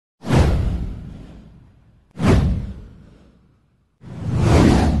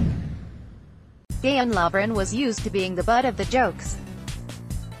Dejan Lovren was used to being the butt of the jokes.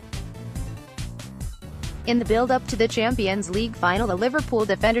 In the build-up to the Champions League final, the Liverpool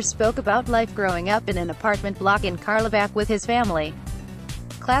defender spoke about life growing up in an apartment block in Karlovac with his family.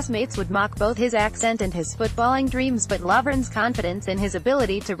 Classmates would mock both his accent and his footballing dreams, but Lovren's confidence in his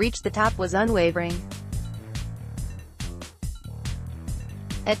ability to reach the top was unwavering.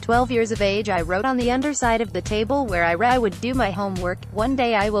 At 12 years of age, I wrote on the underside of the table where I would do my homework, "One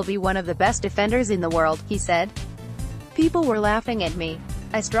day I will be one of the best defenders in the world," he said. "People were laughing at me.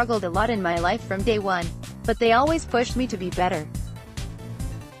 I struggled a lot in my life from day one. But they always pushed me to be better."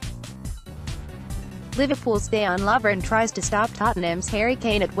 Liverpool's Dejan Lovren tries to stop Tottenham's Harry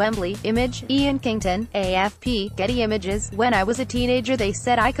Kane at Wembley. Image, Ian Kington, AFP, Getty Images. "When I was a teenager they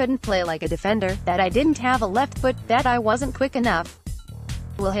said I couldn't play like a defender, that I didn't have a left foot, that I wasn't quick enough.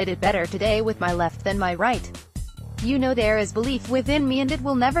 Will hit it better today with my left than my right. You know, there is belief within me and it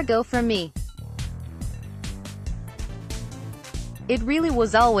will never go from me. It really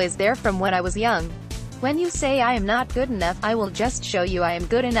was always there from when I was young. When you say I am not good enough, I will just show you I am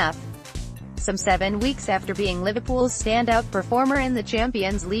good enough." Some 7 weeks after being Liverpool's standout performer in the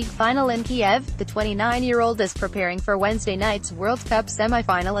Champions League final in Kiev, the 29-year-old is preparing for Wednesday night's World Cup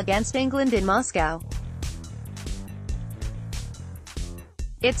semi-final against England in Moscow.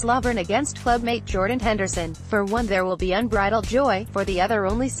 It's Lovren against clubmate Jordan Henderson. For one, there will be unbridled joy, for the other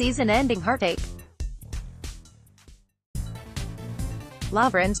only season-ending heartache.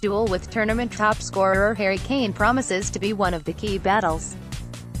 Lovren's duel with tournament top scorer Harry Kane promises to be one of the key battles.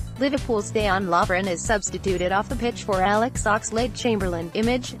 Liverpool's Dejan Lovren is substituted off the pitch for Alex Oxlade-Chamberlain.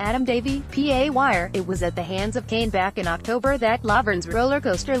 Image, Adam Davey, PA Wire. It was at the hands of Kane back in October that Lovren's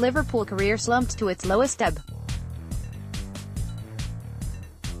rollercoaster Liverpool career slumped to its lowest ebb.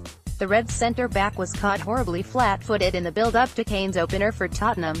 The Reds centre-back was caught horribly flat-footed in the build-up to Kane's opener for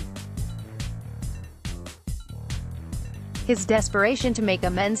Tottenham. His desperation to make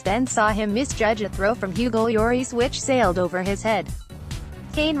amends then saw him misjudge a throw from Hugo Lloris which sailed over his head.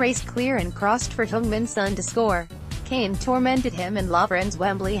 Kane raced clear and crossed for Heung-min Son to score. Kane tormented him and Lovren's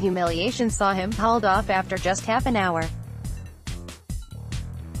Wembley humiliation saw him hauled off after just half an hour.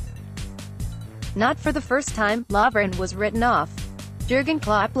 Not for the first time, Lovren was written off. Jurgen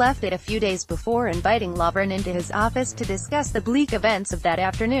Klopp left it a few days before inviting Lovren into his office to discuss the bleak events of that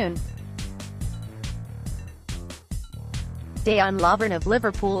afternoon. Dejan Lovren of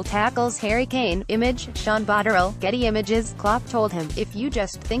Liverpool tackles Harry Kane. Image, Sean Botterill, Getty Images. Klopp told him, "If you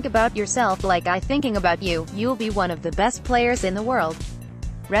just think about yourself like I'm thinking about you, you'll be one of the best players in the world."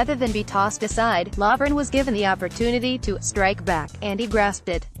 Rather than be tossed aside, Lovren was given the opportunity to strike back, and he grasped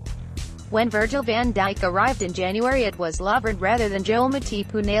it. When Virgil van Dijk arrived in January, it was Lovren rather than Joel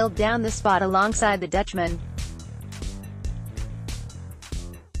Matip who nailed down the spot alongside the Dutchman.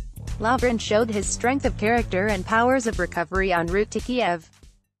 Lovren showed his strength of character and powers of recovery en route to Kiev.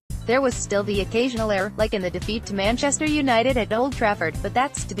 There was still the occasional error, like in the defeat to Manchester United at Old Trafford, but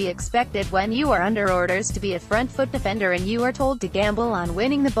that's to be expected when you are under orders to be a front-foot defender and you are told to gamble on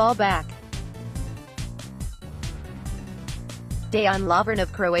winning the ball back. Dejan Lovren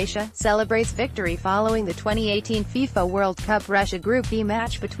of Croatia celebrates victory following the 2018 FIFA World Cup Russia Group B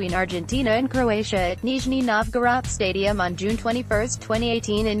match between Argentina and Croatia at Nizhny Novgorod Stadium on June 21,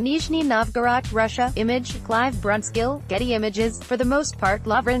 2018 in Nizhny Novgorod, Russia. Image, Clive Brunskill, Getty Images. For the most part,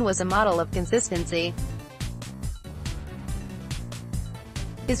 Lovren was a model of consistency.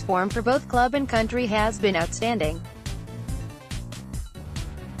 His form for both club and country has been outstanding.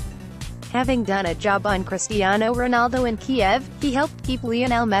 Having done a job on Cristiano Ronaldo in Kiev, he helped keep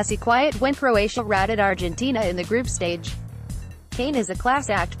Lionel Messi quiet when Croatia routed Argentina in the group stage. Kane is a class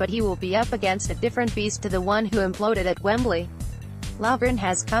act, but he will be up against a different beast to the one who imploded at Wembley. Lovren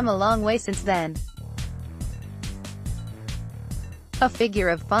has come a long way since then. A figure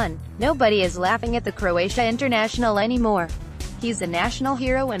of fun. Nobody is laughing at the Croatia international anymore. He's a national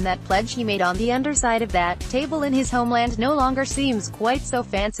hero, and that pledge he made on the underside of that table in his homeland no longer seems quite so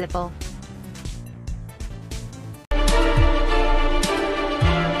fanciful.